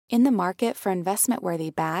In the market for investment-worthy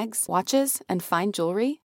bags, watches, and fine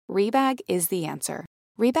jewelry, Rebag is the answer.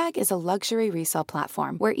 Rebag is a luxury resale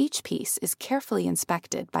platform where each piece is carefully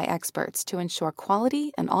inspected by experts to ensure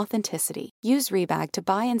quality and authenticity. Use Rebag to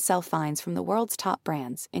buy and sell finds from the world's top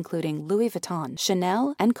brands, including Louis Vuitton,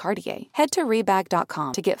 Chanel, and Cartier. Head to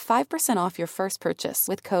Rebag.com to get 5% off your first purchase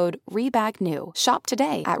with code REBAGNEW. Shop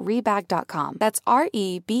today at Rebag.com. That's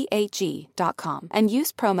REBAG.com. And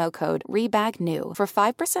use promo code REBAGNEW for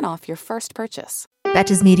 5% off your first purchase.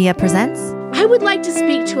 Betches Media presents. I would like to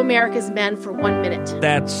speak to America's men for 1 minute.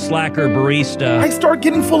 That slacker barista. I start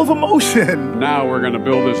getting full of emotion. Now we're going to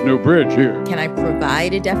build this new bridge here. Can I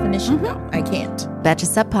provide a definition? No, I can't.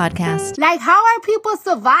 Betches Up Podcast. Like, how are people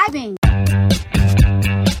surviving?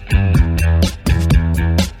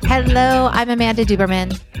 Hello, I'm Amanda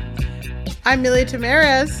Duberman. I'm Millie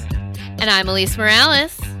Tamaris. And I'm Elise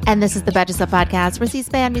Morales. And this is the Betches Up Podcast, where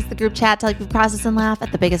C-SPAN meets the group chat to help you process and laugh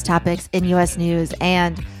at the biggest topics in U.S. news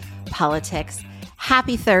and politics.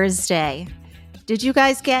 Happy Thursday. Did you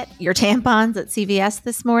guys get your tampons at CVS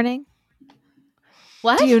this morning?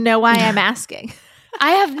 What? Do you know why I'm asking?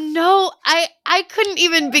 I have I couldn't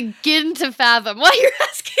even begin to fathom why you're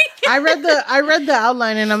asking. I read the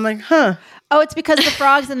outline and I'm like, huh. Oh, it's because the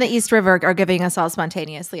frogs in the East River are giving us all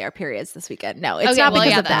spontaneously our periods this weekend. No, it's not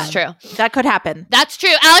because of that. That's true. That could happen. That's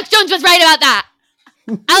true. Alex Jones was right about that.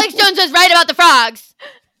 Alex Jones was right about the frogs.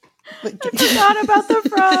 I forgot about the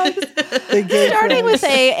frogs. Starting with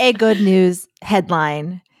a good news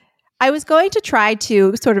headline. I was going to try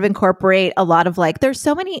to sort of incorporate a lot of there's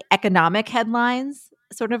so many economic headlines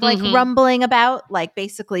sort of rumbling about,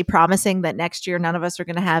 basically promising that next year none of us are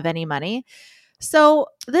going to have any money. So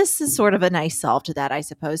this is sort of a nice solve to that, I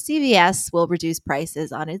suppose. CVS will reduce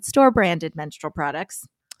prices on its store-branded menstrual products.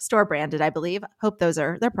 Store-branded, I believe. Hope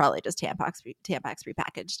they're probably just Tampax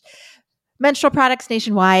repackaged. Menstrual products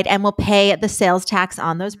nationwide, and will pay the sales tax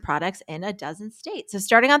on those products in a dozen states. So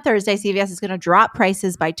starting on Thursday, CVS is going to drop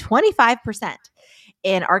prices by 25%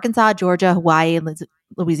 in Arkansas, Georgia, Hawaii,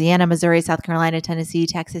 Louisiana, Missouri, South Carolina, Tennessee,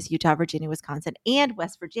 Texas, Utah, Virginia, Wisconsin, and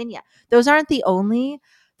West Virginia. Those aren't the only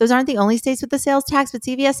states with the sales tax, but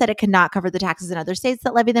CVS said it cannot cover the taxes in other states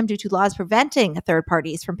that levy them due to laws preventing third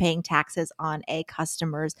parties from paying taxes on a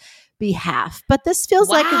customer's behalf. But this feels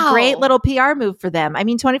like a great little PR move for them. I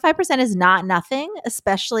mean, 25% is not nothing,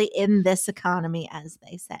 especially in this economy, as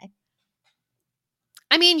they say.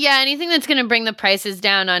 I mean, yeah, anything that's going to bring the prices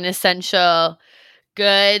down on essential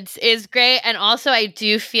goods is great. And also, I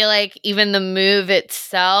do feel like even the move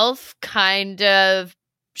itself kind of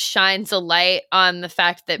shines a light on the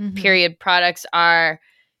fact that period products are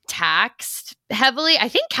taxed heavily. I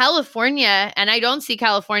think California, and I don't see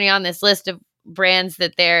California on this list of brands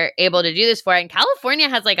that they're able to do this for, and California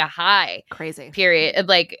has a high period of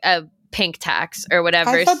a pink tax or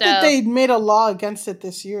whatever. I thought that they made a law against it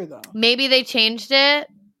this year, though. Maybe they changed it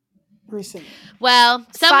recently. Well,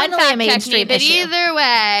 someone fact checked me, but issue. Either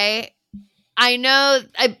way, I know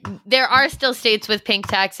there are still states with pink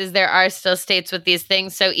taxes. There are still states with these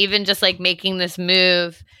things. So even just making this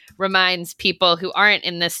move reminds people who aren't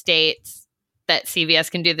in the states that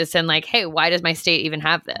CVS can do this and hey, why does my state even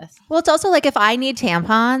have this? Well, it's also if I need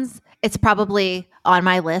tampons, it's probably on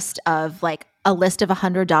my list of a list of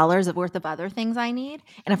 $100 worth of other things I need.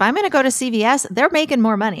 And if I'm going to go to CVS, they're making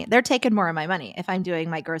more money. They're taking more of my money if I'm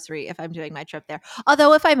doing my grocery, if I'm doing my trip there.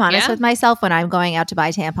 Although if I'm honest with myself, when I'm going out to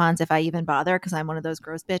buy tampons, if I even bother, because I'm one of those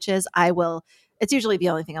gross bitches, I will. It's usually the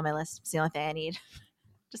only thing on my list. It's the only thing I need.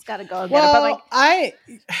 Just got to go and get it. But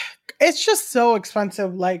it's just so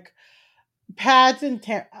expensive. Pads and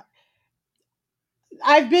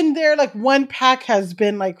I've been there. One pack has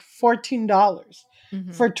been $14.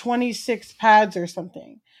 For 26 pads or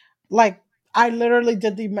something. I literally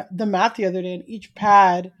did the math the other day, and each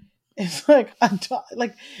pad is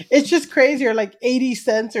it's just crazy, or 80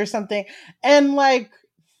 cents or something. And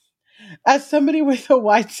as somebody with a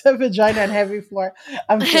wide set vagina and heavy floor,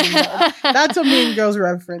 I'm kidding. That's a Mean Girls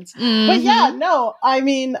reference. But yeah, no, I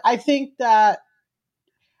mean, I think that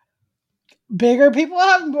bigger people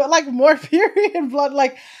have more period blood.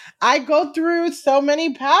 I go through so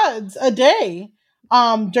many pads a day.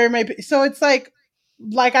 During my, so it's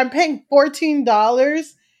I'm paying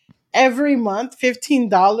 $14 every month, $15,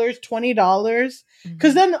 $20.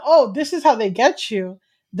 Cause then, this is how they get you.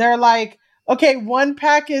 They're okay, one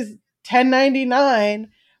pack is $10.99,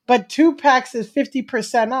 but 2 packs is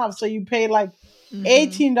 50% off. So you pay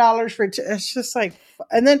 $18 for it's just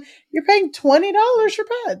and then you're paying $20 for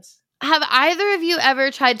pads. Have either of you ever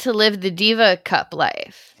tried to live the Diva Cup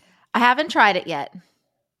life? I haven't tried it yet.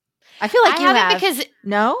 I feel like you have. Because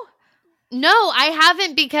No, I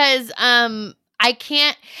haven't because I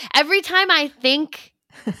can't. Every time I think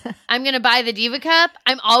I'm going to buy the Diva Cup,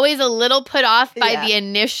 I'm always a little put off by the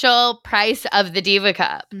initial price of the Diva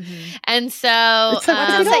Cup. Mm-hmm. And so what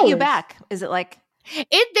does set you back? Is it like they're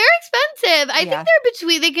expensive. I think they're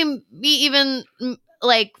between, they can be even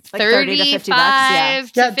like 30 to 50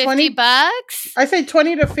 bucks. To 50 bucks. I say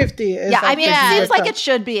 20 to 50 is I mean, it seems like it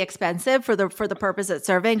should be expensive for the purpose it's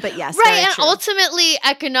serving, but yes. Right, and ultimately,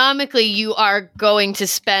 economically, you are going to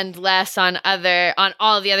spend less on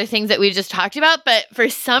all the other things that we just talked about, but for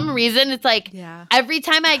some reason, it's like every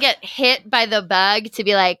time I get hit by the bug to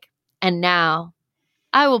be like, and now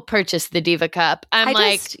I will purchase the Diva Cup. I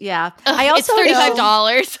also it's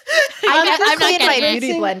 $35. I'm not clean my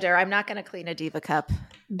beauty blender. I'm not going to clean a Diva Cup.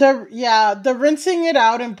 The rinsing it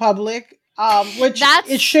out in public, which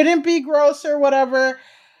it shouldn't be gross or whatever.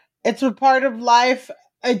 It's a part of life.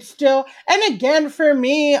 It's still, and again, for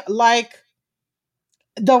me, like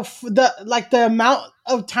the amount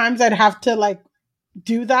of times I'd have to like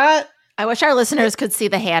do that. I wish our listeners could see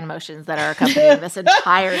the hand motions that are accompanying this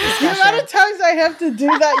entire discussion. The amount of times I have to do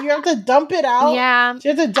that, you have to dump it out. Yeah.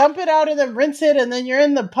 You have to dump it out and then rinse it, and then you're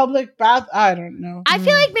in the public bath. I don't know. I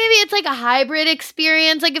feel like maybe it's like a hybrid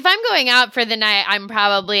experience. Like if I'm going out for the night, I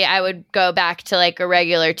would go back to like a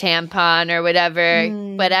regular tampon or whatever.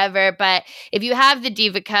 But if you have the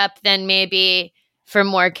Diva Cup, then maybe for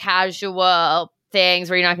more casual things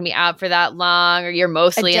where you're not going to be out for that long, or you're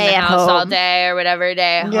mostly in the house all day or whatever,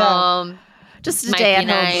 day at home. Just a day at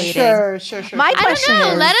home bleeding. Sure. My question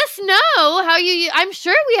is, let us know how you. I'm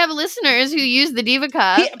sure we have listeners who use the Diva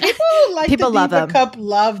Cup. People who like the Diva Cup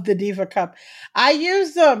love the Diva Cup. I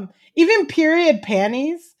use even period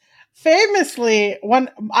panties. Famously, when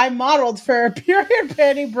I modeled for a period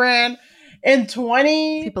panty brand in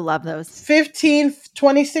people love those 15,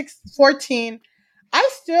 26, 14.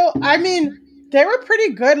 They were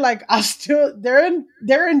pretty good. Like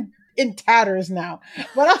they're in tatters now,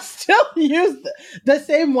 but I'll still use the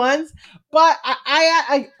same ones. But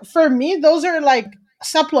I for me, those are like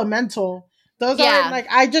supplemental. Those are like,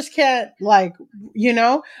 I just can't like,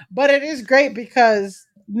 but it is great because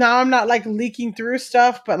now I'm not like leaking through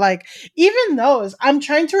stuff, but like even those, I'm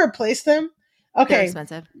trying to replace them. Okay. They're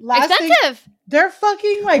expensive. They're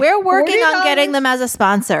fucking like, we're working on getting them as a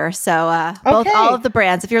sponsor. So both all of the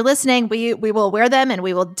brands, if you're listening, we will wear them and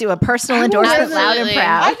we will do a personal endorsement loud and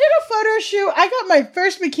proud. I did a photo shoot. I got my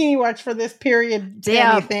first bikini watch for this period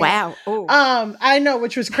thing. Wow. Ooh. I know,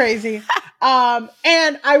 which was crazy.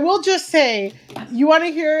 And I will just say, you want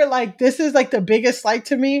to hear like, this is like the biggest slight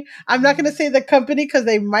to me. I'm not going to say the company because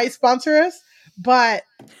they might sponsor us, but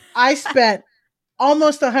I spent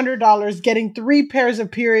almost $100 getting 3 pairs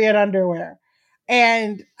of period underwear.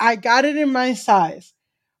 And I got it in my size,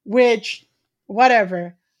 which,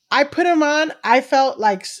 whatever. I put them on. I felt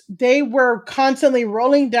like they were constantly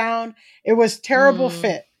rolling down. It was terrible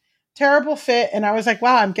fit. And I was like,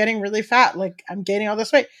 wow, I'm getting really fat. Like, I'm gaining all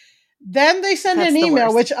this weight. Then they send an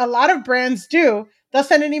email, which a lot of brands do. They'll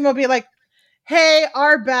send an email, be like, hey,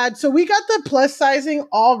 our bad. So we got the plus sizing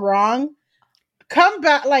all wrong. Come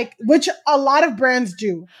back, like, which a lot of brands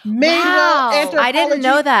do. Wow, I didn't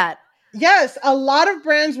know that. Yes, a lot of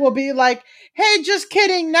brands will be like, hey, just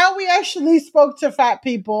kidding. Now we actually spoke to fat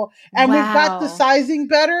people and we've got the sizing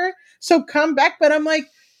better. So come back. But I'm like,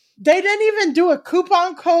 they didn't even do a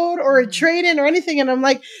coupon code or a trade-in or anything. And I'm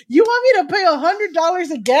like, you want me to pay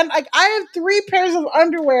 $100 again? Like, I have 3 pairs of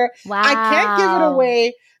underwear. Wow. I can't give it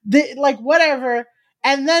away. Like, whatever.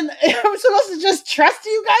 And then I'm supposed to just trust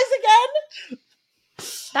you guys again?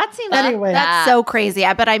 That seems that's so crazy.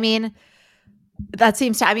 But I mean, that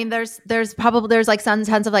seems to, I mean, there's like tons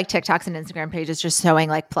of like TikToks and Instagram pages just showing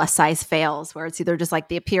like plus size fails where it's either just like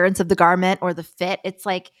the appearance of the garment or the fit. It's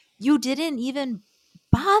like, you didn't even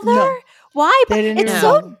bother? No. Why? But it's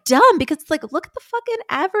so dumb because it's like, look at the fucking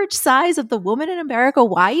average size of the woman in America.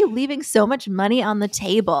 Why are you leaving so much money on the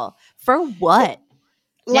table? For what?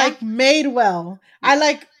 Like Madewell.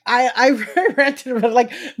 I ranted about it,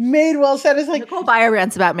 like Madewell said, it's like Nicole Byer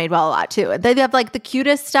rants about Madewell a lot too. They have like the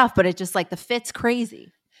cutest stuff, but it just like the fit's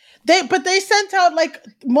crazy. They sent out like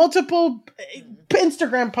multiple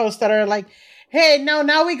Instagram posts that are like, hey,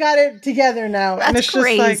 now we got it together now. That's and it's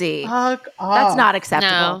crazy. Just like, fuck off. That's not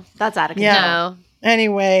acceptable. No. That's out of control. Yeah. No.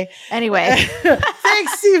 Anyway.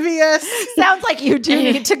 Thanks, CVS. Sounds like you do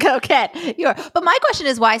need to go get your. But my question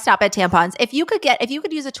is, why stop at tampons? If you could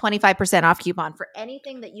use a 25% off coupon for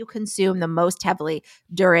anything that you consume the most heavily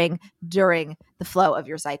during the flow of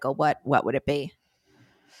your cycle, what would it be?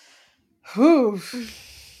 Whew.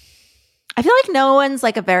 I feel like no one's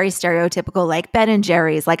like a very stereotypical like Ben and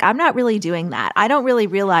Jerry's. Like I'm not really doing that. I don't really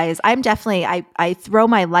realize I'm definitely I throw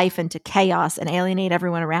my life into chaos and alienate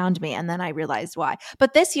everyone around me, and then I realized why.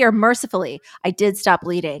 But this year, mercifully, I did stop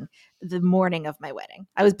bleeding the morning of my wedding.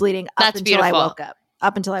 I was bleeding up until beautiful. I woke up.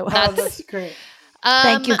 Up until I woke up. That's great.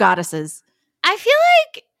 Thank you, goddesses. I feel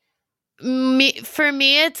like for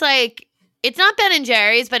me, it's like it's not Ben and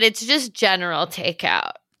Jerry's, but it's just general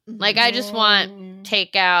takeout. Like I just want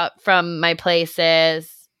takeout from my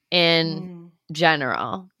places in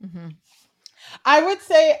general. Mm-hmm. I would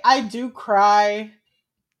say I do cry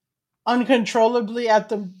uncontrollably at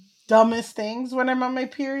the dumbest things when I'm on my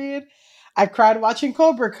period. I cried watching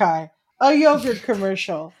Cobra Kai, a yogurt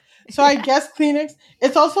commercial. So I guess Kleenex.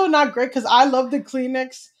 It's also not great because I love the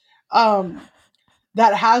Kleenex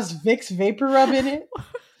that has Vicks Vapor Rub in it.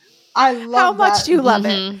 I love How much that. do you love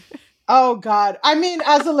it? Oh, God. I mean,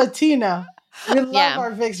 as a Latina, we love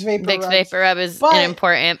our Vicks Vapor Rub. Vicks Vapor Rub is an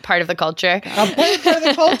important part of the culture. Important part of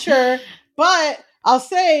the culture. But I'll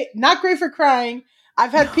say, not great for crying.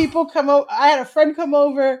 I've had people come over. I had a friend come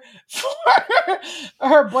over for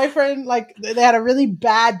her boyfriend. Like, they had a really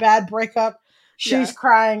bad breakup. She's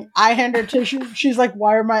crying. I hand her tissue. She's like,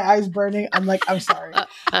 why are my eyes burning? I'm like, I'm sorry.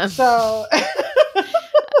 So...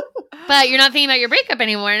 But you're not thinking about your breakup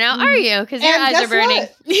anymore now, are you? Because your eyes are burning.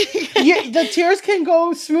 The tears can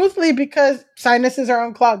go smoothly because sinuses are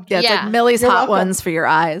unclogged. Yeah, it's like Millie's Hot Ones for your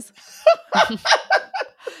eyes.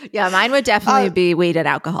 Yeah, mine would definitely be weed and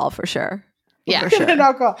alcohol for sure. Yeah, for sure. And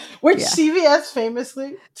alcohol, which CVS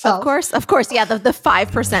famously sells. Of course. Yeah, the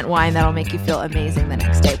 5% wine that'll make you feel amazing the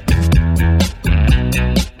next day.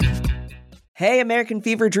 Hey, American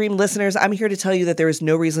Fever Dream listeners, I'm here to tell you that there is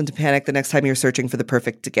no reason to panic the next time you're searching for the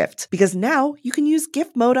perfect gift. Because now you can use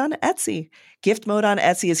gift mode on Etsy. Gift mode on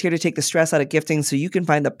Etsy is here to take the stress out of gifting so you can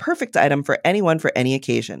find the perfect item for anyone for any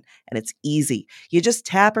occasion. And it's easy. You just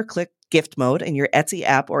tap or click gift mode in your Etsy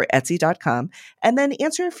app or Etsy.com, and then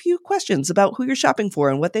answer a few questions about who you're shopping for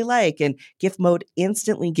and what they like. And gift mode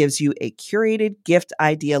instantly gives you a curated gift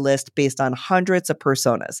idea list based on hundreds of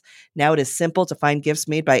personas. Now it is simple to find gifts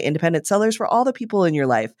made by independent sellers for all the people in your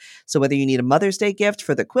life. So whether you need a Mother's Day gift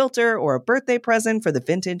for the quilter or a birthday present for the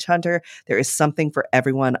vintage hunter, there is something for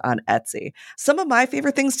everyone on Etsy. Some of my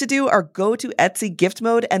favorite things to do are go to Etsy gift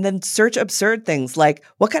mode and then search absurd things like,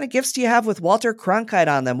 what kind of gifts do you have with Walter Cronkite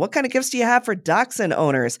on them? What kind of gifts do you have for dachshund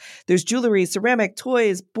owners? There's jewelry, ceramic,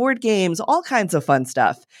 toys, board games, all kinds of fun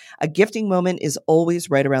stuff. A gifting moment is always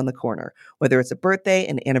right around the corner, whether it's a birthday,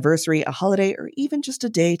 an anniversary, a holiday, or even just a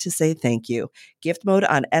day to say thank you. Gift mode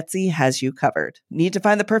on Etsy has you covered. Need to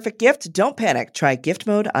find the perfect gift? Don't panic. Try gift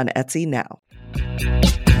mode on Etsy now.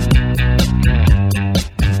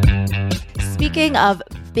 Speaking of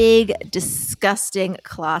big, disgusting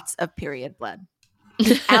clots of period blood,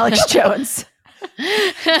 Alex Jones.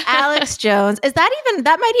 Alex Jones.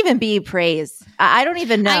 That might even be praise. I don't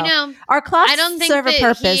even know. I know. Our clots I don't think serve a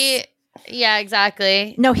purpose. Yeah,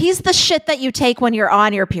 exactly. No, he's the shit that you take when you're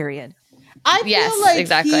on your period. I feel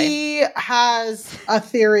like he has a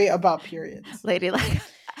theory about periods. Ladylike.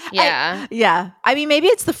 Yeah. I mean, maybe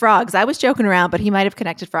it's the frogs. I was joking around, but he might have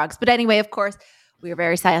connected frogs. But anyway, of course, we are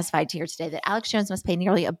very satisfied to hear today that Alex Jones must pay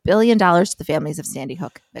nearly $1 billion to the families of Sandy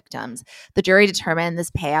Hook victims. The jury determined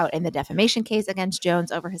this payout in the defamation case against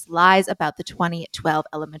Jones over his lies about the 2012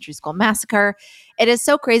 elementary school massacre. It is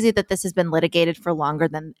so crazy that this has been litigated for longer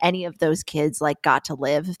than any of those kids got to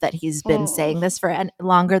live, that he's been saying this for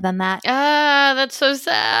longer than that. That's so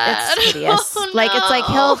sad. It's hideous. Oh, It's like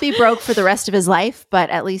he'll be broke for the rest of his life,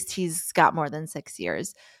 but at least he's got more than 6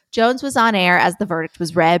 years. Jones was on air as the verdict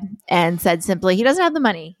was read and said simply, he doesn't have the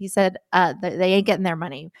money. He said they ain't getting their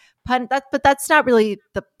money. But that's not really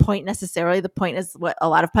the point necessarily. The point is what a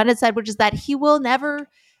lot of pundits said, which is that he will never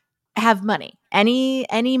have money.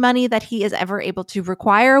 Any money that he is ever able to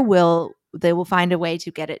require, they will find a way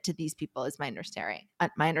to get it to these people, is my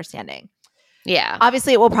understanding. Yeah.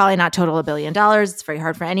 Obviously, it will probably not total $1 billion. It's very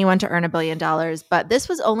hard for anyone to earn $1 billion, but this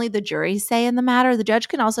was only the jury's say in the matter. The judge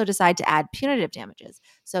can also decide to add punitive damages.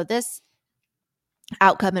 So this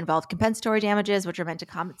outcome involved compensatory damages, which are meant to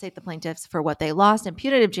compensate the plaintiffs for what they lost, and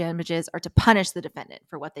punitive damages are to punish the defendant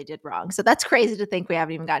for what they did wrong. So that's crazy to think we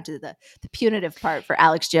haven't even gotten to the punitive part for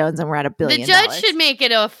Alex Jones, and we're at $1 billion. The judge should make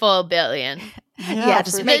it a full $1 billion. Yeah,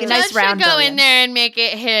 just make a nice round The judge should go billion. in there and make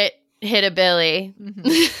it hit a billy.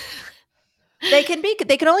 Mm-hmm. They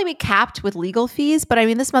can only be capped with legal fees, but I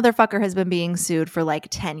mean, this motherfucker has been being sued for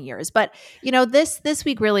 10 years. But this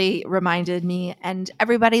week really reminded me and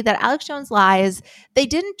everybody that Alex Jones lies, they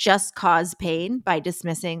didn't just cause pain by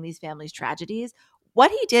dismissing these families' tragedies. what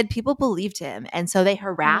he did, people believed him. And so they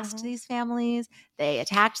harassed these families. They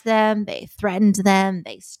attacked them. They threatened them.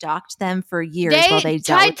 They stalked them for years while they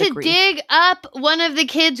dealt with the grief. They tried to dig up one of the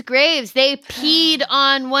kids' graves. They peed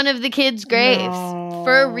on one of the kids' graves. No.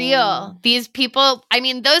 For real. These people, I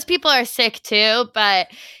mean, those people are sick too, but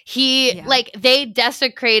they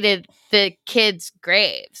desecrated the kids'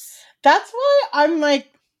 graves. That's why I'm like,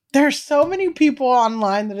 there's so many people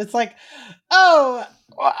online that it's like, oh,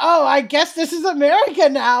 I guess this is America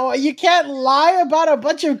now. You can't lie about a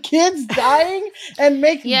bunch of kids dying and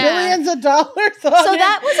make billions of dollars on So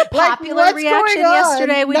that was a popular reaction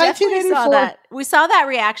yesterday. We definitely saw that. We saw that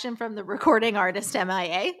reaction from the recording artist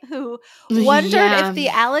MIA, who wondered if the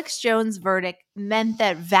Alex Jones verdict meant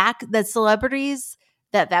that that celebrities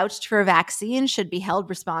that vouched for a vaccine should be held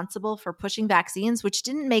responsible for pushing vaccines, which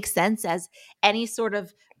didn't make sense as any sort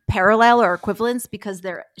of parallel or equivalence, because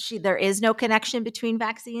there is no connection between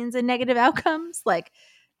vaccines and negative outcomes. Like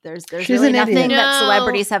there's really nothing that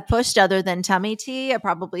celebrities have pushed other than tummy tea or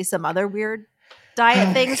probably some other weird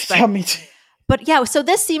diet things. Tummy tea. But yeah, so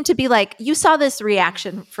this seemed to be like, you saw this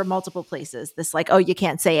reaction from multiple places. This like, oh, you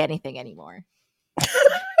can't say anything anymore.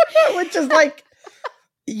 Which is like,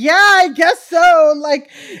 yeah, I guess so. Like,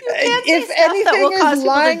 if anything that will cause is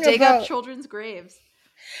lying people to dig about up children's graves.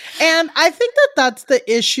 And I think that's the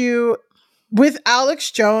issue with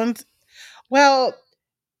Alex Jones. Well,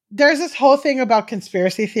 there's this whole thing about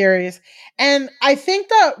conspiracy theories. And I think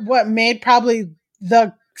that what made probably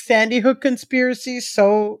the Sandy Hook conspiracy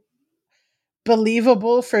so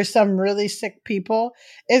believable for some really sick people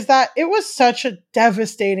is that it was such a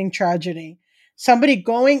devastating tragedy. Somebody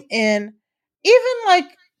going in, even like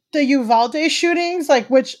the Uvalde shootings, like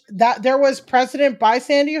which that there was precedent by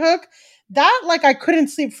Sandy Hook. That, like, I couldn't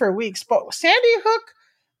sleep for weeks. But Sandy Hook,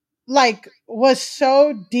 like, was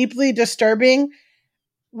so deeply disturbing.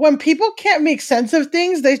 When people can't make sense of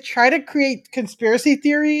things, they try to create conspiracy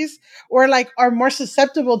theories or, like, are more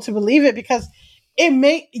susceptible to believe it because it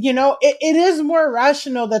is more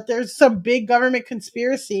rational that there's some big government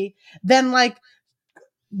conspiracy than, like,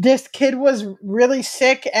 this kid was really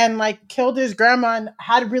sick and, like, killed his grandma and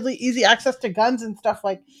had really easy access to guns and stuff.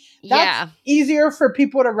 Like, that's easier for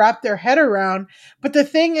people to wrap their head around. But the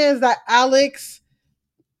thing is that Alex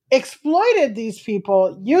exploited these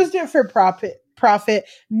people, used it for profit,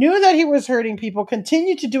 knew that he was hurting people,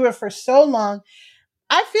 continued to do it for so long.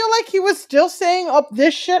 I feel like he was still saying up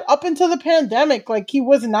this shit up until the pandemic. Like, he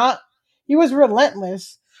was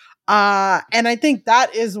relentless. And I think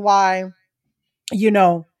that is why,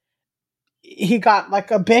 he got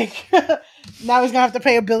like a big, now he's gonna have to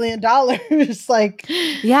pay $1 billion. Like,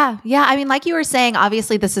 yeah. I mean, like you were saying,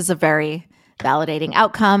 obviously this is a very validating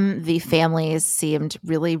outcome. The families seemed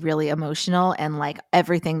really, really emotional, and like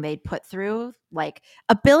everything they'd put through, like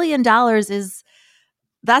 $1 billion is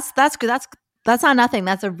that's not nothing.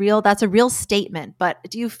 That's a real statement. But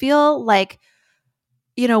do you feel like,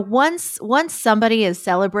 once somebody is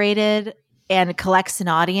celebrated and collects an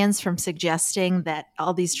audience from suggesting that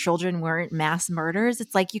all these children weren't mass murders,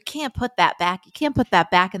 it's like you can't put that back. You can't put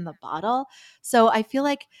that back in the bottle. So I feel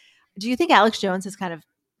like, do you think Alex Jones has kind of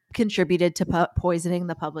contributed to poisoning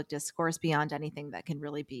the public discourse beyond anything that can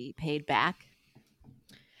really be paid back?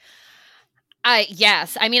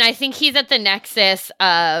 Yes. I mean, I think he's at the nexus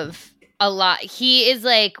of a lot. He is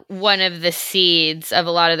like one of the seeds of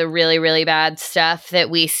a lot of the really, really bad stuff that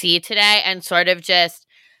we see today, and sort of just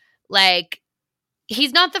like,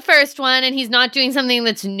 he's not the first one and he's not doing something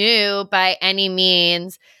that's new by any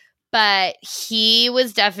means, but he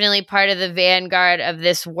was definitely part of the vanguard of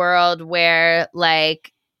this world where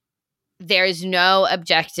like there's no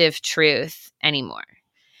objective truth anymore.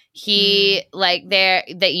 He like there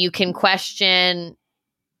that you can question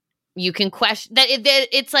that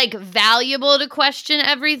it's like valuable to question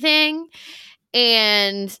everything,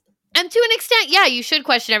 and to an extent, yeah, you should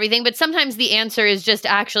question everything, but sometimes the answer is just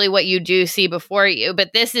actually what you do see before you.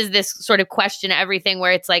 But this is this sort of question everything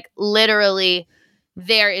where it's like literally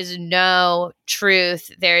there is no truth,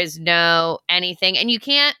 there is no anything, and you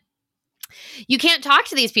can't talk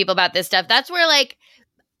to these people about this stuff. That's where like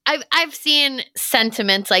I've seen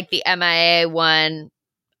sentiments like the MIA one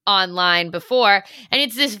online before, and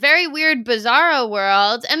it's this very weird bizarro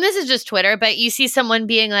world, and this is just Twitter, but you see someone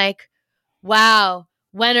being like, wow,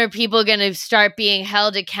 when are people going to start being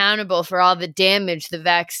held accountable for all the damage the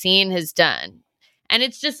vaccine has done? And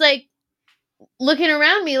it's just like looking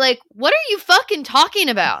around me like, what are you fucking talking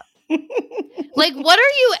about? Like, what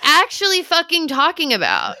are you actually fucking talking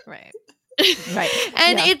about? Right. Right.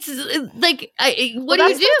 And it's like, what do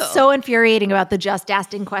you do? What's so infuriating about the just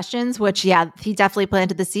asking questions, which, he definitely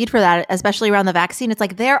planted the seed for that, especially around the vaccine. It's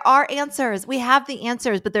like, there are answers. We have the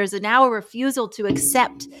answers, but there's now a refusal to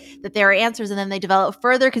accept that there are answers. And then they develop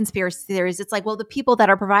further conspiracy theories. It's like, well, the people that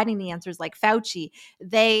are providing the answers, like Fauci,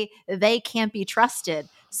 they can't be trusted.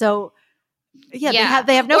 So, they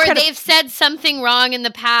have no. Or they've said something wrong in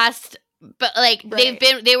the past. But like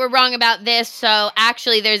they were wrong about this, so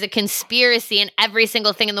actually there's a conspiracy and every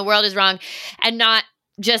single thing in the world is wrong, and not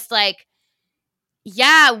just like,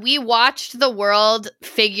 we watched the world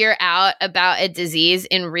figure out about a disease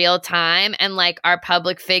in real time, and like our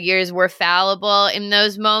public figures were fallible in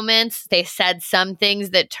those moments. They said some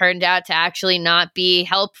things that turned out to actually not be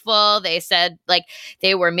helpful. They said like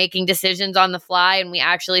they were making decisions on the fly, and we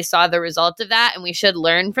actually saw the result of that, and we should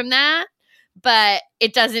learn from that. But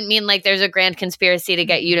it doesn't mean like there's a grand conspiracy to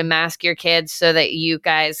get you to mask your kids so that you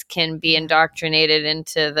guys can be indoctrinated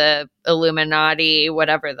into the Illuminati,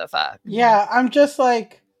 whatever the fuck. Yeah, I'm just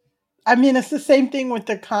like, I mean, it's the same thing with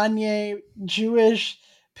the Kanye Jewish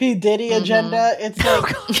P. Diddy agenda. It's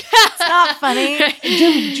like, it's not funny.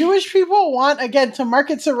 Do Jewish people want, again, to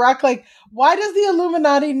market Ciroc? Like, why does the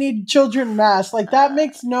Illuminati need children masked? Like, that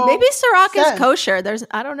makes no Maybe Ciroc sense. is kosher.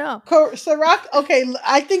 I don't know. Ciroc? Okay,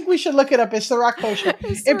 I think we should look it up. Is Ciroc kosher?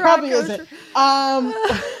 It probably kosher? Isn't.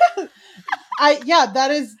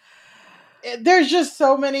 That is, there's just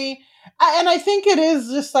so many. And I think it is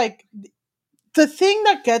just like, the thing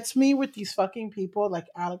that gets me with these fucking people like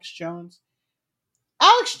Alex Jones.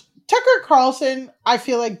 Tucker Carlson, I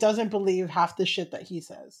feel like, doesn't believe half the shit that he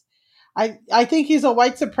says. I think he's a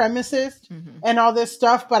white supremacist and all this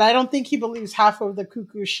stuff, but I don't think he believes half of the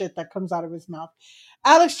cuckoo shit that comes out of his mouth.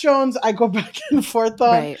 Alex Jones, I go back and forth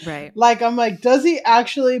on. Right. Like, I'm like, does he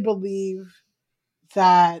actually believe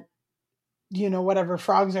that, whatever,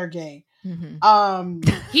 frogs are gay? He's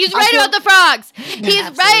right about the frogs.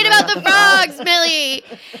 He's right about the frogs, Millie.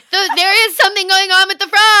 So there is something going on with the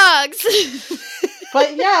frogs. But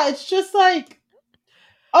it's just like,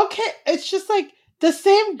 okay, it's just like the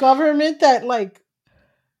same government that like,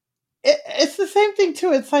 it's the same thing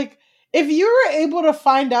too. It's like, if you were able to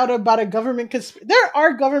find out about a government there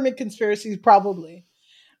are government conspiracies probably,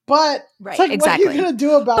 but it's like, what are you going to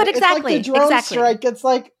do about it? Exactly, it's like the drone strike. It's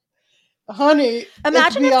like, honey,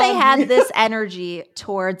 imagine if they had this energy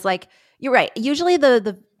towards like, you're right. Usually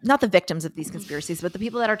the not the victims of these conspiracies, but the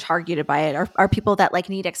people that are targeted by it are people that like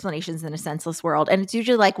need explanations in a senseless world. And it's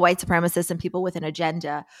usually like white supremacists and people with an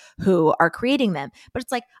agenda who are creating them. But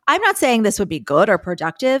it's like, I'm not saying this would be good or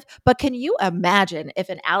productive, but can you imagine if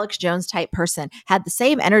an Alex Jones type person had the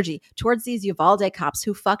same energy towards these Uvalde cops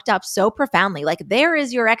who fucked up so profoundly? Like, there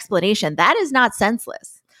is your explanation. That is not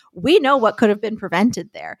senseless. We know what could have been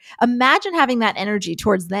prevented there. Imagine having that energy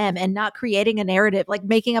towards them and not creating a narrative, like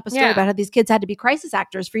making up a story about how these kids had to be crisis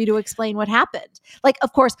actors for you to explain what happened. Like,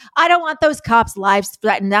 of course, I don't want those cops' lives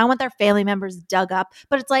threatened. I don't want their family members dug up.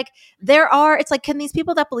 But it's like, it's like, can these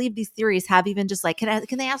people that believe these theories have even just like,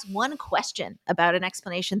 can they ask one question about an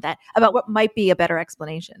explanation about what might be a better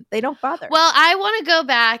explanation? They don't bother. Well, I want to go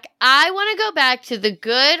back. I want to go back to the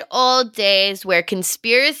good old days where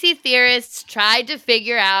conspiracy theorists tried to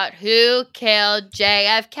figure out who killed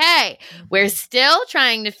JFK. We're still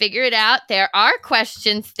trying to figure it out. There are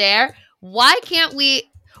questions there. Why can't we?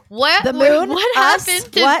 The moon? What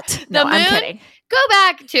happened to what? the moon? I'm kidding. Go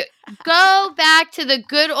back to the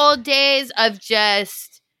good old days of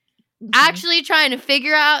just actually trying to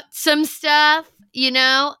figure out some stuff.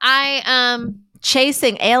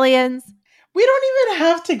 Chasing aliens. We don't even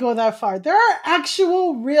have to go that far. There are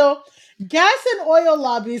actual real gas and oil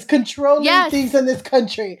lobbies controlling things in this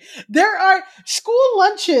country. There are school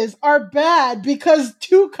lunches are bad because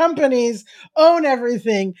 2 companies own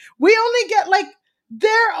everything. We only get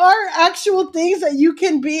there are actual things that you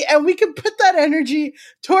can be, and we can put that energy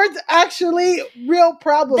towards actually real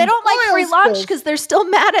problems. They don't like free lunch because they're still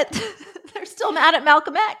mad at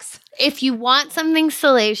Malcolm X. If you want something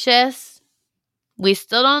salacious, we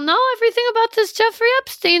still don't know everything about this Jeffrey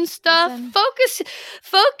Epstein stuff. Focus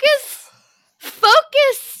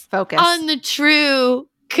on the true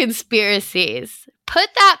conspiracies. Put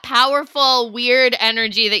that powerful, weird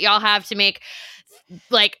energy that y'all have to make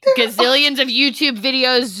like gazillions of YouTube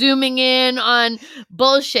videos zooming in on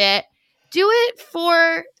bullshit. Do it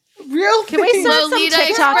for real. Can we start some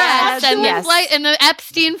TikTok ads and the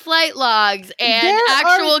Epstein flight logs and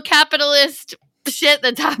actual capitalist shit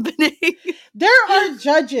that's happening? There are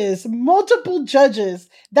multiple judges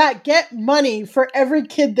that get money for every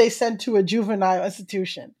kid they send to a juvenile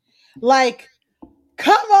institution. Like,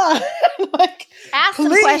 come on. Ask some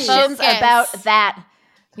questions about that.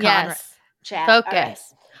 Yes. Chat. Focus. Right.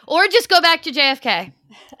 Or just go back to JFK.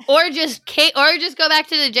 or just go back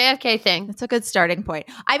to the JFK thing. That's a good starting point.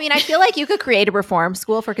 I mean, I feel like you could create a reform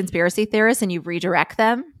school for conspiracy theorists and you redirect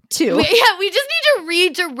them to. We just need to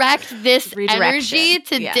redirect this energy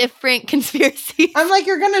to different conspiracies. I'm like,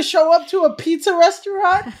 you're going to show up to a pizza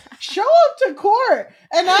restaurant? Show up to court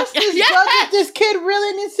and ask this judge if this kid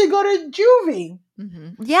really needs to go to juvie.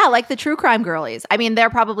 Mm-hmm. Yeah, like the true crime girlies. I mean,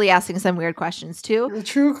 they're probably asking some weird questions too. The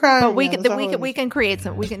true crime, but we can create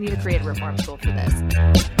some. We can need to create a reform school for this.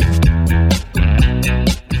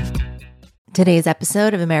 Today's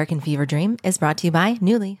episode of American Fever Dream is brought to you by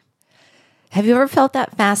Nuuly. Have you ever felt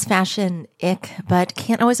that fast fashion ick, but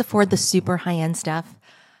can't always afford the super high end stuff?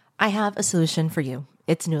 I have a solution for you.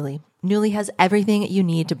 It's Nuuly. Nuuly has everything you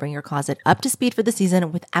need to bring your closet up to speed for the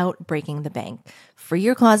season without breaking the bank. Free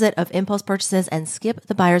your closet of impulse purchases and skip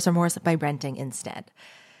the buyer's remorse by renting instead.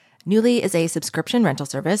 Nuuly is a subscription rental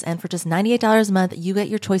service, and for just $98 a month, you get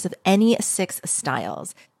your choice of any 6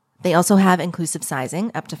 styles. They also have inclusive sizing,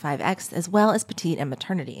 up to 5X, as well as petite and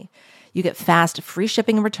maternity. You get fast, free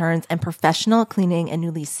shipping and returns, and professional cleaning in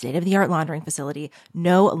Nuuly's state-of-the-art laundering facility.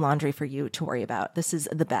 No laundry for you to worry about. This is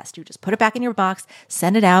the best. You just put it back in your box,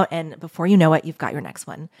 send it out, and before you know it, you've got your next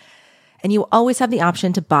one. And you always have the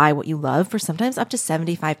option to buy what you love for sometimes up to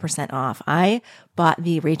 75% off. I bought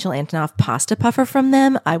the Rachel Antonoff pasta puffer from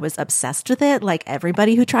them. I was obsessed with it, like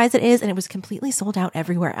everybody who tries it is, and it was completely sold out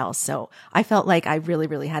everywhere else. So I felt like I really,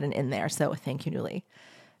 really had an in there. So thank you, Nuuly.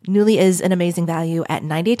 Nuuly is an amazing value at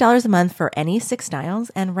 $98 a month for any 6 styles.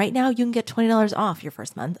 And right now you can get $20 off your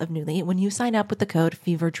first month of Nuuly when you sign up with the code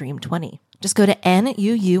FEVERDREAM20. Just go to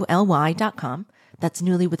NUULY.com. That's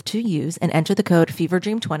Nuuly with 2 U's and enter the code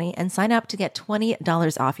FEVERDREAM20 and sign up to get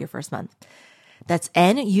 $20 off your first month. That's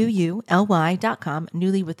NUULY.com.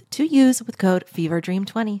 Nuuly with 2 U's with code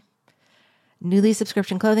FEVERDREAM20. Nuuly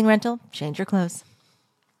subscription clothing rental. Change your clothes.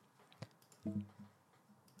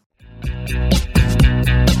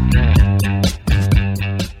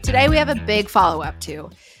 Today we have a big follow-up to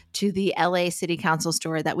the LA City Council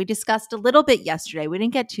story that we discussed a little bit yesterday. We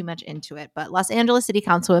didn't get too much into it, but Los Angeles City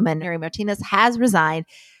Councilwoman Mary Martinez has resigned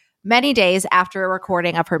many days after a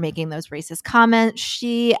recording of her making those racist comments.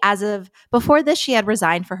 She, as of before this, she had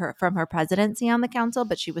resigned from her presidency on the council,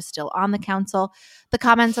 but she was still on the council. The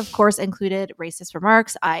comments, of course, included racist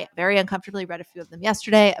remarks. I very uncomfortably read a few of them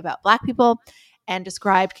yesterday about Black people, and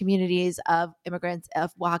described communities of immigrants,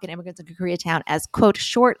 of Oaxacan immigrants in Koreatown as, quote,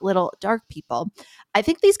 short, little, dark people. I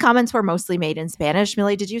think these comments were mostly made in Spanish.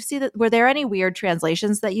 Millie, did you see that? Were there any weird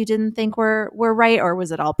translations that you didn't think were right? Or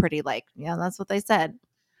was it all pretty like, yeah, that's what they said?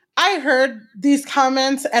 I heard these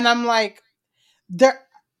comments and I'm like,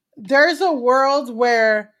 there's a world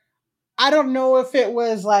where I don't know if it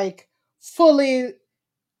was like fully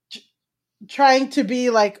trying to be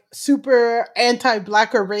like super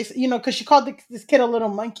anti-Black or racist, because she called this kid a little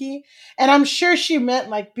monkey. And I'm sure she meant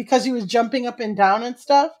like because he was jumping up and down and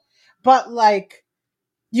stuff. But like,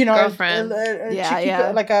 girlfriend.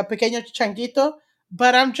 Chiquito, like a pequeño changuito.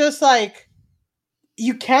 But I'm just like,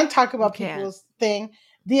 you can't talk about people's thing.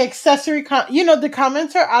 The accessory, the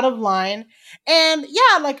comments are out of line. And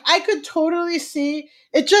yeah, like I could totally see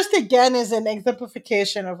it. Just again is an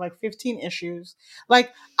exemplification of like 15 issues.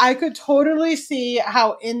 Like I could totally see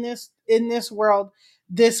how in this world,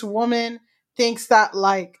 this woman thinks that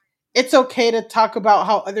like it's okay to talk about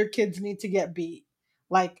how other kids need to get beat.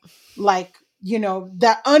 Like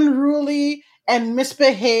that unruly and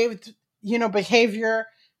misbehaved, behavior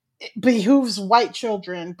behooves white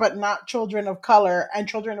children, but not children of color, and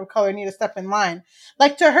children of color need to step in line.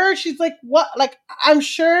 Like to her, she's like, what? Like, I'm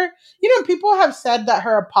sure, people have said that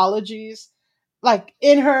her apologies, like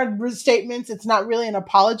in her statements, it's not really an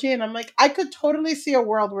apology. And I'm like, I could totally see a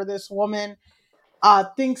world where this woman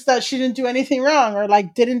thinks that she didn't do anything wrong, or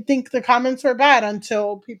like didn't think the comments were bad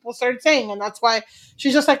until people started saying, and that's why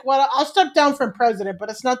she's just like, well, I'll step down from president,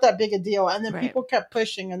 but it's not that big a deal. And then people kept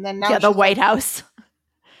pushing, and then now the White House.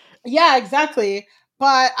 Yeah, exactly.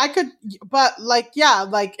 But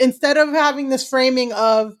instead of having this framing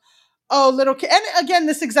of, oh, little kid, and again,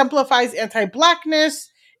 this exemplifies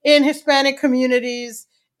anti-Blackness in Hispanic communities,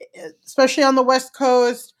 especially on the West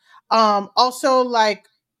Coast. Also, like,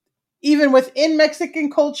 even within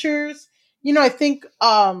Mexican cultures, I think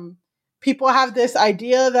people have this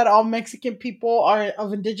idea that all Mexican people are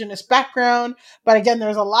of indigenous background. But again,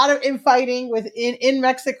 there's a lot of infighting in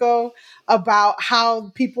Mexico about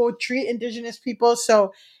how people treat indigenous people.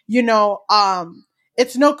 So,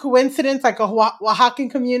 it's no coincidence, like a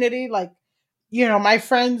Oaxacan community, like, my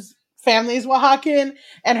friend's family is Oaxacan,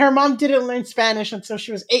 and her mom didn't learn Spanish until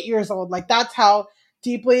she was 8 years old. Like, that's how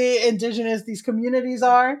deeply indigenous these communities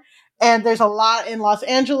are. and there's a lot in Los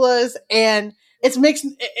Angeles, and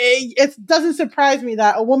it doesn't surprise me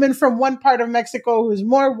that a woman from one part of Mexico who's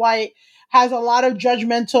more white has a lot of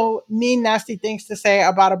judgmental, mean, nasty things to say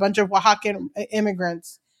about a bunch of Oaxacan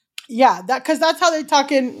immigrants. Yeah, because that's how they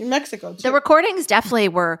talk in Mexico too. The recordings definitely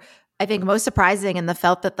were, I think, most surprising in the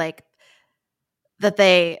felt that that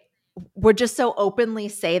they would just so openly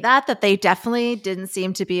say that they definitely didn't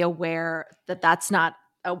seem to be aware that that's not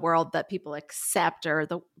a world that people accept, or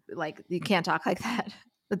you can't talk like that.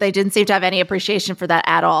 That they didn't seem to have any appreciation for that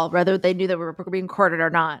at all, whether they knew that we were being recorded or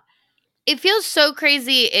not. It feels so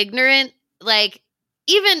crazy ignorant. Like,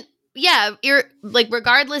 even, yeah, you're like,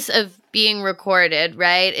 regardless of being recorded,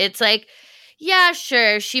 right? It's like, yeah,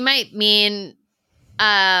 sure, she might mean,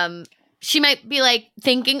 she might be like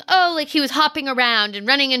thinking, oh, like he was hopping around and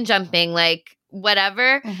running and jumping, like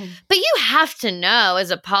whatever. Mm-hmm. But you have to know as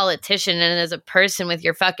a politician and as a person with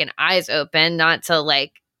your fucking eyes open not to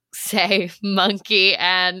like say monkey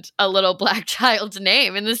and a little black child's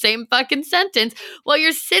name in the same fucking sentence while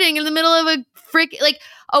you're sitting in the middle of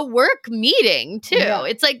a work meeting too. Yeah.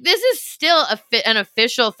 It's like, this is still an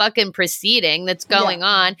official fucking proceeding that's going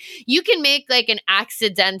on. You can make like an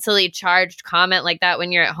accidentally charged comment like that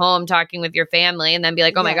when you're at home talking with your family and then be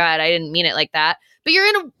like, oh my God, I didn't mean it like that. But you're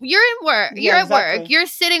in work. You're at work. You're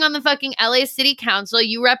sitting on the fucking LA City Council.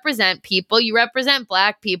 You represent people. You represent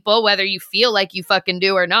black people, whether you feel like you fucking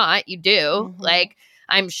do or not. You do. Mm-hmm. Like,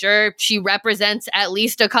 I'm sure she represents at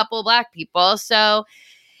least a couple black people. So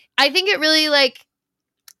I think it really like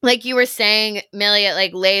you were saying, Millie, it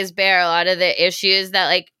like lays bare a lot of the issues that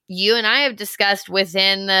like you and I have discussed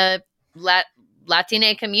within the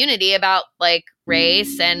Latina community about like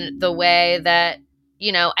race and the way that,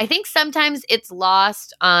 you know, I think sometimes it's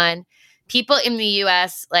lost on people in the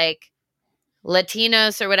U.S., like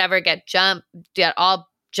Latinos or whatever, get all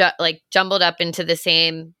jumbled up into the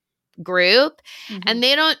same group. Mm-hmm.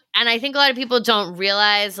 And I think a lot of people don't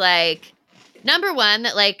realize, like, number one,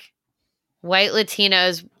 that like white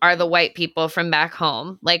Latinos are the white people from back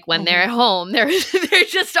home. Like when they're at home, they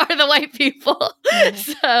just are the white people. Mm-hmm.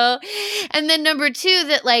 So, and then number two,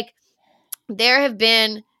 that like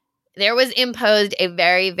there was imposed a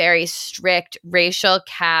very, very strict racial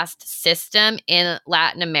caste system in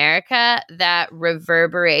Latin America that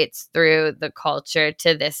reverberates through the culture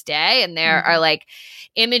to this day. And there are like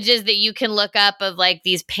images that you can look up of like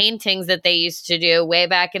these paintings that they used to do way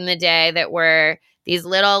back in the day that were these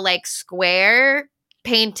little like square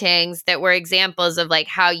paintings that were examples of like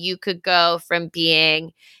how you could go from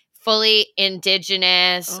being fully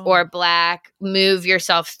indigenous or black, move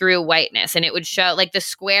yourself through whiteness. And it would show like the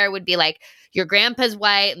square would be like your grandpa's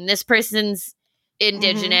white and this person's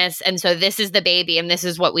indigenous. And so this is the baby and this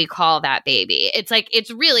is what we call that baby. It's like,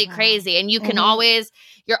 it's really crazy. And you can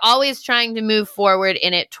you're always trying to move forward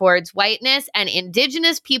in it towards whiteness, and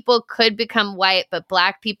indigenous people could become white, but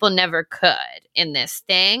black people never could in this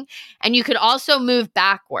thing. And you could also move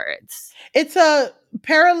backwards. It's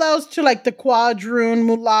parallels to like the quadroon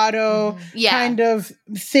mulatto kind of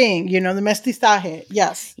thing, you know, the mestizaje.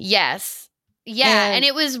 Yes. Yeah. And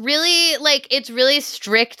it was really like, it's really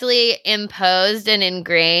strictly imposed and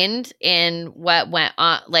ingrained in what went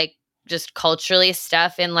on, like just culturally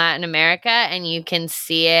stuff in Latin America. And you can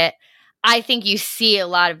see it. I think you see a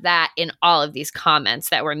lot of that in all of these comments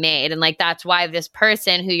that were made. And like, that's why this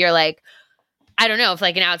person who you're like, I don't know if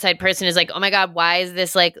like an outside person is like, oh my God, why is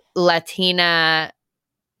this like Latina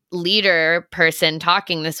leader person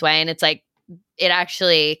talking this way? And it's like, it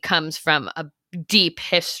actually comes from a deep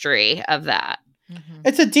history of that. Mm-hmm.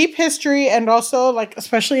 It's a deep history. And also like,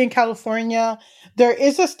 especially in California, there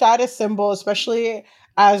is a status symbol, especially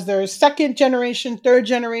as there's second generation, third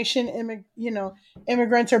generation,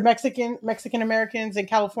 immigrants or Mexican Americans in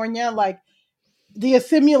California. Like the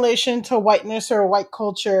assimilation to whiteness or white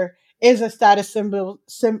culture is a status symbol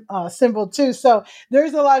too. So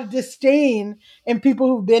there's a lot of disdain in people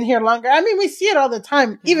who've been here longer. I mean, we see it all the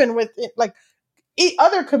time, even with like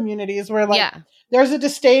other communities where like there's a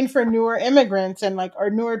disdain for newer immigrants and like or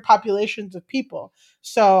newer populations of people.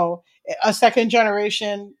 So a second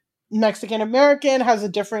generation Mexican American has a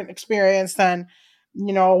different experience than,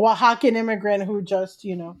 you know, a Oaxacan immigrant who just,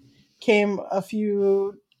 you know, came a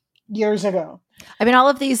few years ago. I mean, all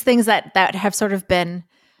of these things that have sort of been,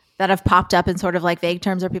 that have popped up in sort of like vague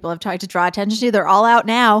terms or people have tried to draw attention to, they're all out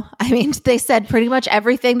now. I mean, they said pretty much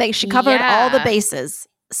everything. She covered all the bases.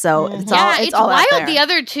 So it's all wild. out there.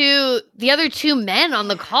 The other two men on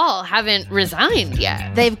the call haven't resigned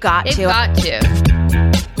yet. They've got to.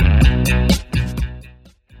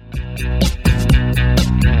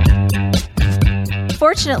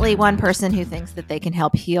 Unfortunately, one person who thinks that they can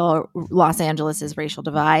help heal Los Angeles' racial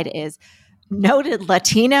divide is noted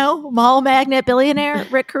Latino mall magnate billionaire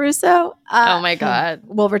Rick Caruso. Oh my God.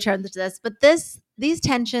 We'll return to this. But these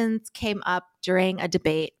tensions came up during a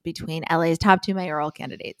debate between LA's top two mayoral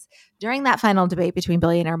candidates. During that final debate between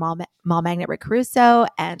billionaire mall magnate Rick Caruso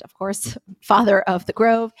and, of course, father of the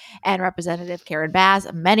Grove and Representative Karen Bass,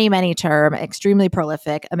 a many term, extremely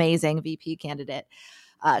prolific, amazing VP candidate,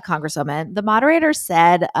 Congresswoman, the moderator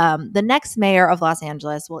said the next mayor of Los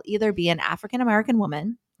Angeles will either be an African-American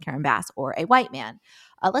woman, Karen Bass, or a white man.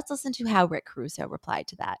 Let's listen to how Rick Caruso replied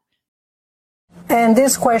to that. And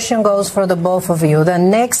this question goes for the both of you. The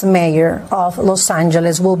next mayor of Los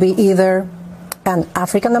Angeles will be either an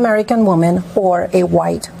African-American woman or a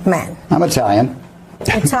white man. I'm Italian.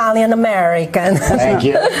 Italian-American. Thank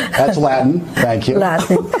you. That's Latin. Thank you.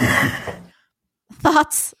 Latin.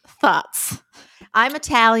 Thoughts. I'm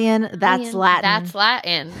Italian. That's Latin. That's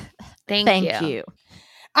Latin. Thank you.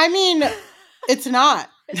 I mean, it's not.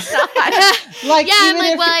 It's not. Like, yeah, I'm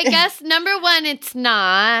like, well, I guess number one, it's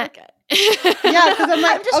not. Okay. Yeah, because I'm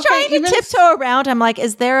like, I'm just trying to tiptoe around. I'm like,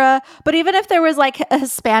 is there but even if there was like a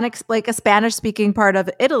Hispanic, like a Spanish speaking part of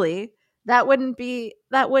Italy, that wouldn't be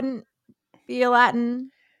a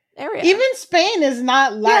Latin area. Even Spain is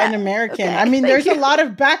not Latin American. Okay, I mean, there's a lot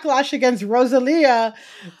of backlash against Rosalia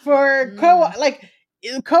for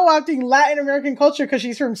co-opting Latin American culture because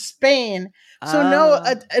she's from Spain. So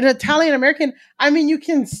an Italian American, I mean, you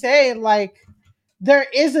can say like there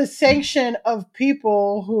is a sanction of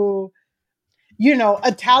people who,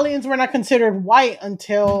 Italians were not considered white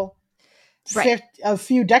until a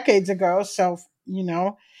few decades ago. So,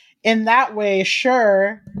 in that way,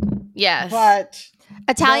 sure. Yes. But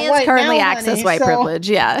Italians currently access white privilege.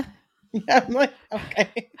 Yeah. Yeah, I'm like,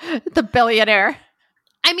 okay. The billionaire.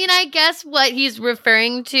 I mean, I guess what he's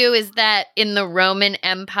referring to is that in the Roman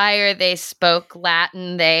Empire, they spoke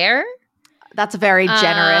Latin there. That's a very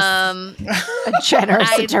generous,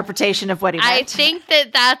 interpretation of what he meant. I think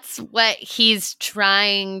that's what he's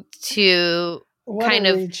trying to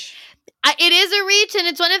reach. It is a reach, and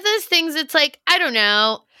it's one of those things. It's like, I don't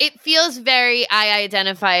know. It feels very, I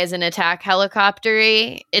identify as an attack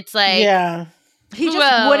helicopter-y. It's like, yeah. He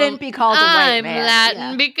just wouldn't be called a white man. I'm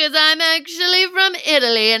Latin because I'm actually from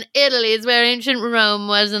Italy, and Italy is where ancient Rome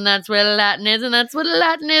was, and that's where Latin is, and that's what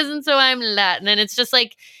Latin is, and so I'm Latin. And it's just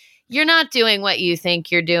like, you're not doing what you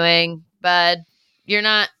think you're doing, bud. You're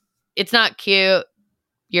not. It's not cute.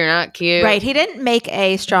 You're not cute. Right. He didn't make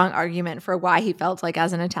a strong argument for why he felt like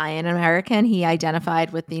as an Italian American, he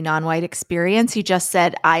identified with the non-white experience. He just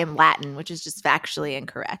said, I am Latin, which is just factually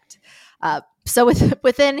incorrect. So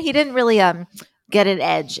within, he didn't really get an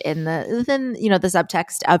edge within the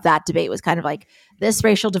subtext of that debate was kind of like this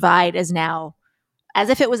racial divide is now as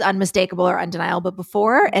if it was unmistakable or undeniable, but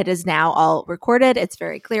before it is now all recorded. It's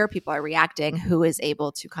very clear. People are reacting. Who is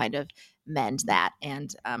able to kind of mend that?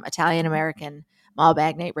 And Italian-American mall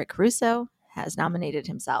magnate Rick Caruso has nominated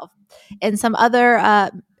himself. In some other,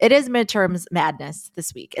 it is midterms madness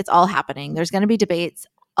this week. It's all happening. There's going to be debates.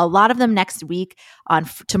 A lot of them next week.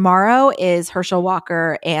 Tomorrow is Herschel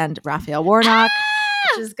Walker and Raphael Warnock,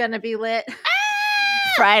 which is going to be lit.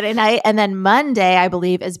 Friday night. And then Monday, I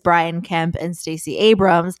believe, is Brian Kemp and Stacey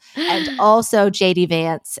Abrams, and also JD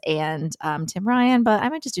Vance and Tim Ryan. But I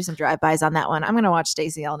might just do some drive-bys on that one. I'm going to watch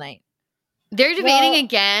Stacey all night. They're debating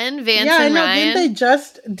again, Vance and Ryan. Didn't they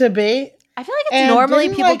just debate? I feel like it's normally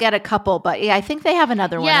people get a couple, but yeah, I think they have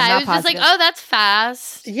another one. Yeah, I was just like, oh, that's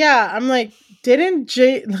fast. Yeah, I'm like, didn't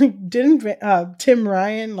Tim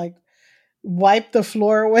Ryan wipe the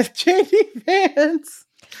floor with JD Vance?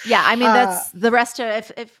 Yeah, I mean that's the rest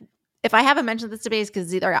of if I haven't mentioned this debate,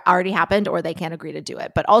 because either already happened or they can't agree to do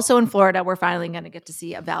it. But also in Florida, we're finally going to get to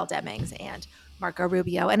see Val Demings and Marco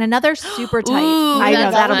Rubio and another super tight. I know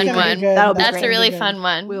that'll be fun. That'll be That's great. a really fun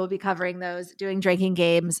one. We will be covering those, doing drinking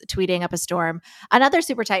games, tweeting up a storm. Another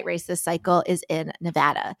super tight race this cycle is in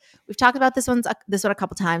Nevada. We've talked about this one a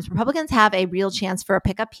couple times. Republicans have a real chance for a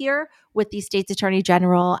pickup here with the state's Attorney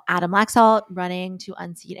General Adam Laxalt running to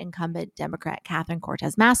unseat incumbent Democrat Catherine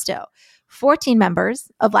Cortez Masto. 14 members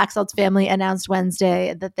of Laxalt's family announced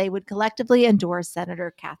Wednesday that they would collectively endorse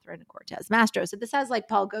Senator Catherine Cortez Masto. So this has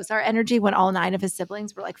Paul Gosar energy when all 9 of his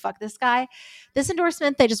siblings were like, fuck this guy. This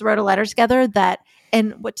endorsement, they just wrote a letter together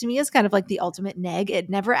and what to me is kind of like the ultimate neg. It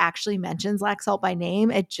never actually mentions Laxalt by name.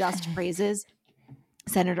 It just praises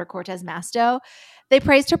Senator Cortez Masto. They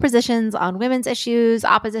praised her positions on women's issues,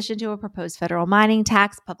 opposition to a proposed federal mining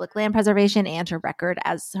tax, public land preservation, and her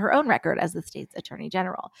own record as the state's attorney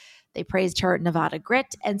general. They praised her Nevada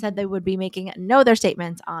grit and said they would be making no other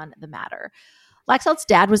statements on the matter. Laxalt's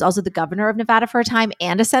dad was also the governor of Nevada for a time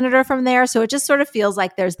and a senator from there. So it just sort of feels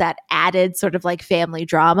like there's that added sort of like family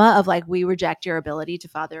drama of like, we reject your ability to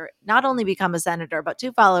not only become a senator, but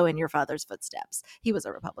to follow in your father's footsteps. He was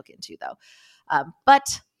a Republican too, though.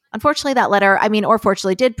 But unfortunately, that letter, or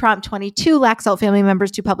fortunately, did prompt 22 Laxalt family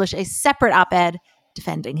members to publish a separate op-ed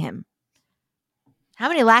defending him. How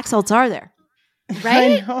many Laxalts are there?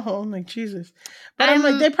 Right? I know, like Jesus. But I'm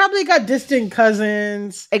like, they probably got distant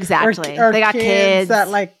cousins. Exactly. Or they got kids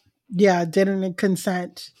that didn't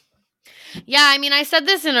consent. Yeah, I said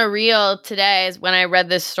this in a reel today when I read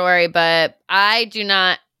this story, but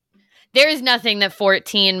there is nothing that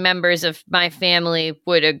 14 members of my family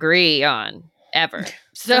would agree on ever.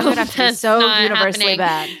 So would have to be so universally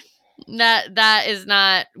happening. Bad. That is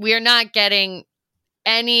not, we are not getting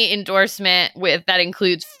any endorsement that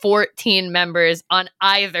includes 14 members on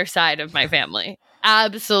either side of my family.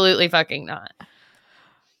 Absolutely fucking not.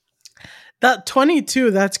 That 22,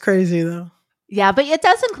 that's crazy though. Yeah, but it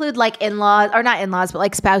does include like in-laws, or not in-laws, but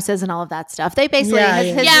like spouses and all of that stuff. They basically are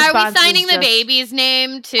we signing the baby's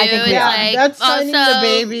name too? I think that's signing the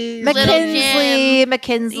baby.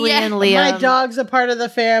 McKinsley and Liam. My dog's a part of the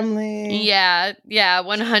family. Yeah,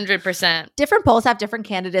 100%. Different polls have different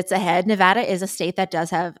candidates ahead. Nevada is a state that does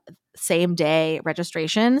have same day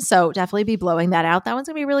registration, so definitely be blowing that out. That one's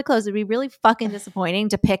gonna be really close. It'd be really fucking disappointing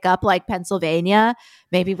to pick up like Pennsylvania,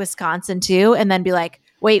 maybe Wisconsin too, and then be like,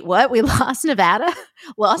 wait, what? We lost Nevada?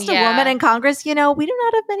 Lost a woman in Congress? We do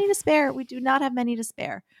not have many to spare. We do not have many to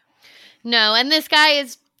spare. No, and this guy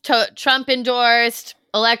is Trump endorsed,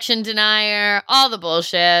 election denier, all the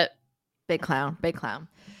bullshit. Big clown. Big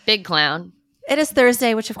clown. It is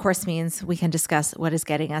Thursday, which of course means we can discuss what is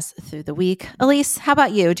getting us through the week. Elise, how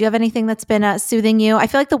about you? Do you have anything that's been soothing you? I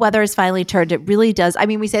feel like the weather has finally turned. It really does.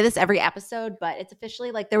 We say this every episode, but it's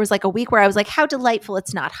officially like there was like a week where I was like, how delightful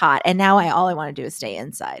it's not hot. And now all I want to do is stay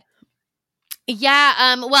inside.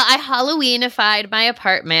 Yeah. Well, I Halloweenified my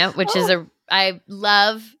apartment, which I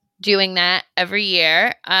love doing that every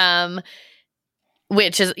year.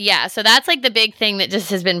 Which is, so that's like the big thing that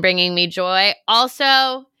just has been bringing me joy.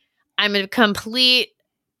 Also, I'm a complete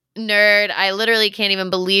nerd. I literally can't even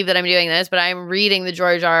believe that I'm doing this, but I'm reading the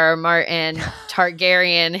George R.R. Martin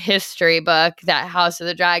Targaryen history book that House of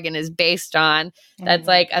the Dragon is based on. That's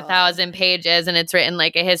 1,000 pages, and it's written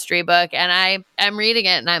like a history book, and I'm reading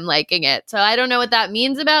it and I'm liking it. So I don't know what that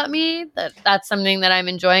means about me. That's something that I'm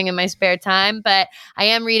enjoying in my spare time, but I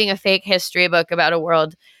am reading a fake history book about a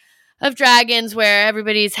world of dragons where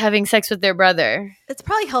everybody's having sex with their brother. It's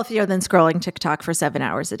probably healthier than scrolling TikTok for 7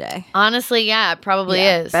 hours a day. Honestly, yeah, it probably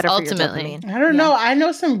is. Better ultimately. For your I don't know. I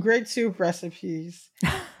know some great soup recipes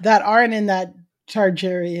that aren't in that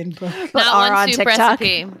Targaryen book. Not one soup TikTok.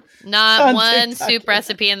 recipe. Not one soup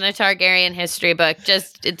recipe in the Targaryen history book.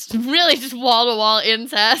 It's really just wall-to-wall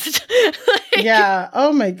incest. Yeah.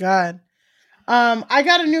 Oh my God. I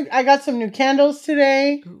got some new candles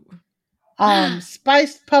today.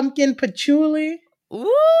 Spiced pumpkin patchouli.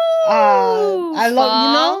 Ooh, I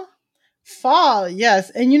love, fall. Yes.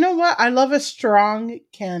 And you know what? I love a strong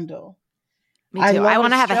candle. Me too. I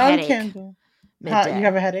want to have a headache. You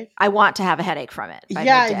have a headache? I want to have a headache from it.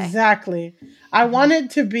 Yeah, exactly. I want it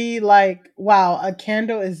to be like, wow, a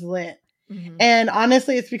candle is lit. Mm-hmm. And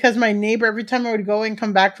honestly, it's because my neighbor, every time I would go and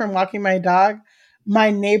come back from walking my dog, my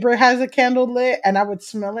neighbor has a candle lit and I would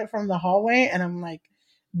smell it from the hallway. And I'm like,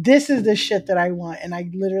 this is the shit that I want. And I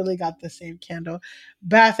literally got the same candle.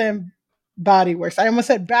 Bath and Body Works. I almost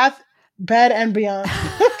said Bed and Beyond.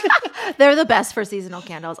 They're the best for seasonal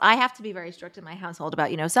candles. I have to be very strict in my household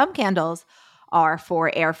about, some candles are for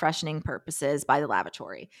air freshening purposes by the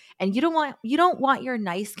lavatory. And you don't want your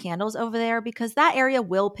nice candles over there because that area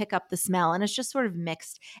will pick up the smell and it's just sort of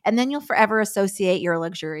mixed. And then you'll forever associate your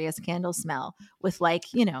luxurious candle smell with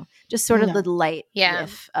just sort of the light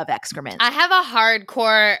whiff of excrement. I have a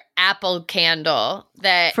hardcore apple candle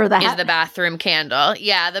that is the bathroom candle.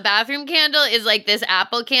 Yeah, the bathroom candle is like this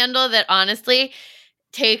apple candle that honestly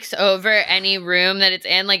takes over any room that it's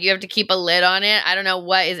in. Like you have to keep a lid on it. I don't know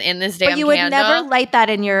what is in this damn candle. But you would never light that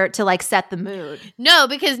in to set the mood. No,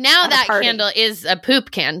 because now that candle is a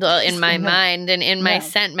poop candle in my mind and in my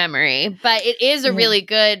scent memory. But it is a really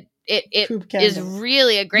good. It is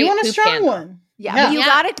really a great. You want a poop strong candle. one? Yeah, but you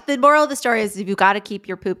got to. The moral of the story is you got to keep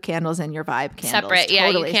your poop candles and your vibe candles separate. Yeah,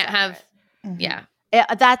 totally you can't separate. have.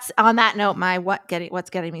 Yeah, that's on that note. My what's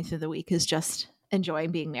getting me through the week is just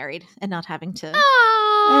enjoying being married and not having to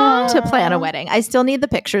plan a wedding. I still need the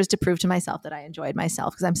pictures to prove to myself that I enjoyed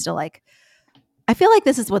myself because I'm still like, I feel like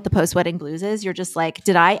this is what the post-wedding blues is. You're just like,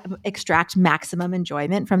 did I extract maximum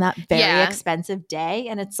enjoyment from that very expensive day?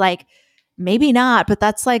 And it's like, maybe not, but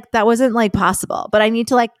that wasn't like possible. But I need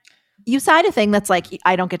to like, you signed a thing that's like,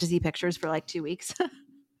 I don't get to see pictures for like 2 weeks.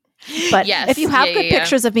 But yes, if you have good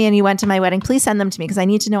pictures of me and you went to my wedding, please send them to me because I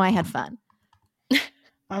need to know I had fun.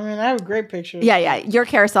 I mean, I have great pictures. Yeah. Your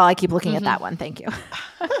carousel, I keep looking at that one. Thank you.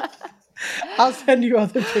 I'll send you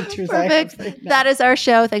other pictures. Perfect. That is our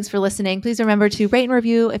show. Thanks for listening. Please remember to rate and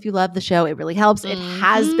review if you love the show. It really helps. It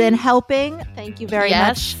has been helping. Thank you very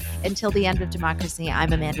much. Until the end of democracy,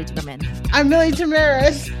 I'm Amanda Duberman. I'm Millie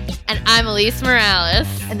Tamaris. And I'm Elise Morales.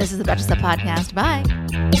 And this is the Betches Sup Podcast. Bye.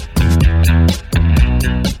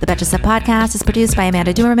 The Betches Sup Podcast is produced by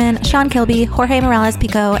Amanda Duberman, Sean Kilby, Jorge Morales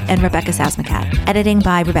Pico, and Rebecca Sausmacat. Editing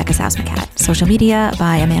by Rebecca Sausmacat. Social media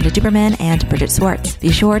by Amanda Duberman and Bridget Swartz.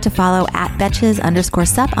 Be sure to follow at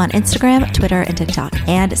Betches_Sup on Instagram, Twitter, and TikTok.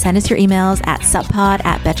 And send us your emails at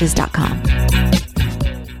suppod@betches.com.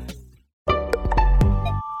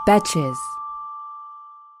 Betches.